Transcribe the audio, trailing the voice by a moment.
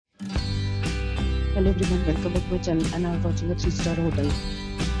Hello everyone, welcome back to my channel and I am watching a 3-star hotel.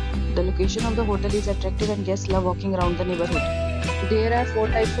 The location of the hotel is attractive and guests love walking around the neighborhood. There are 4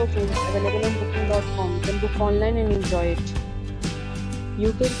 types of rooms available on booking.com. You can book online and enjoy it.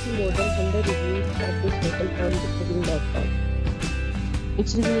 You can see more than 100 reviews of this hotel on booking.com.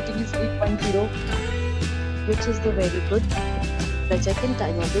 Its review rating is 8.0, which is the very good. The check-in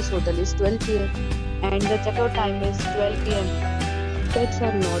time of this hotel is 12 p.m. and the check-out time is 12 p.m. Pets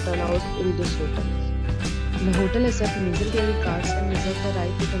are not allowed in this hotel. The hotel accepts major credit cards and reserves the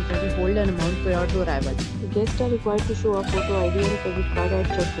right to temporarily hold an amount prior to arrival. Guests are required to show a photo ID and credit card at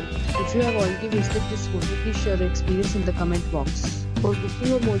check-in. If you have already visited this hotel, please share your experience in the comment box. For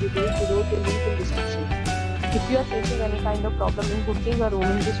booking or more details, below the link in description. If you are facing any kind of problem in booking a room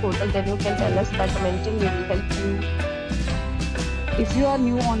in this hotel, then you can tell us by commenting. We will help you. If you are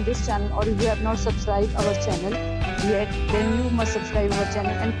new on this channel or if you have not subscribed our channel yet, then you must subscribe our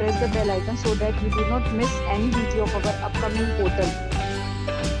channel and press the bell icon so that you do not miss any video of our upcoming hotel.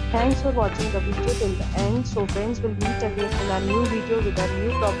 Thanks for watching the video till the end. So friends, will meet again in a new video with a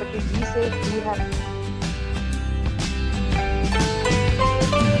new property. Be safe, be happy.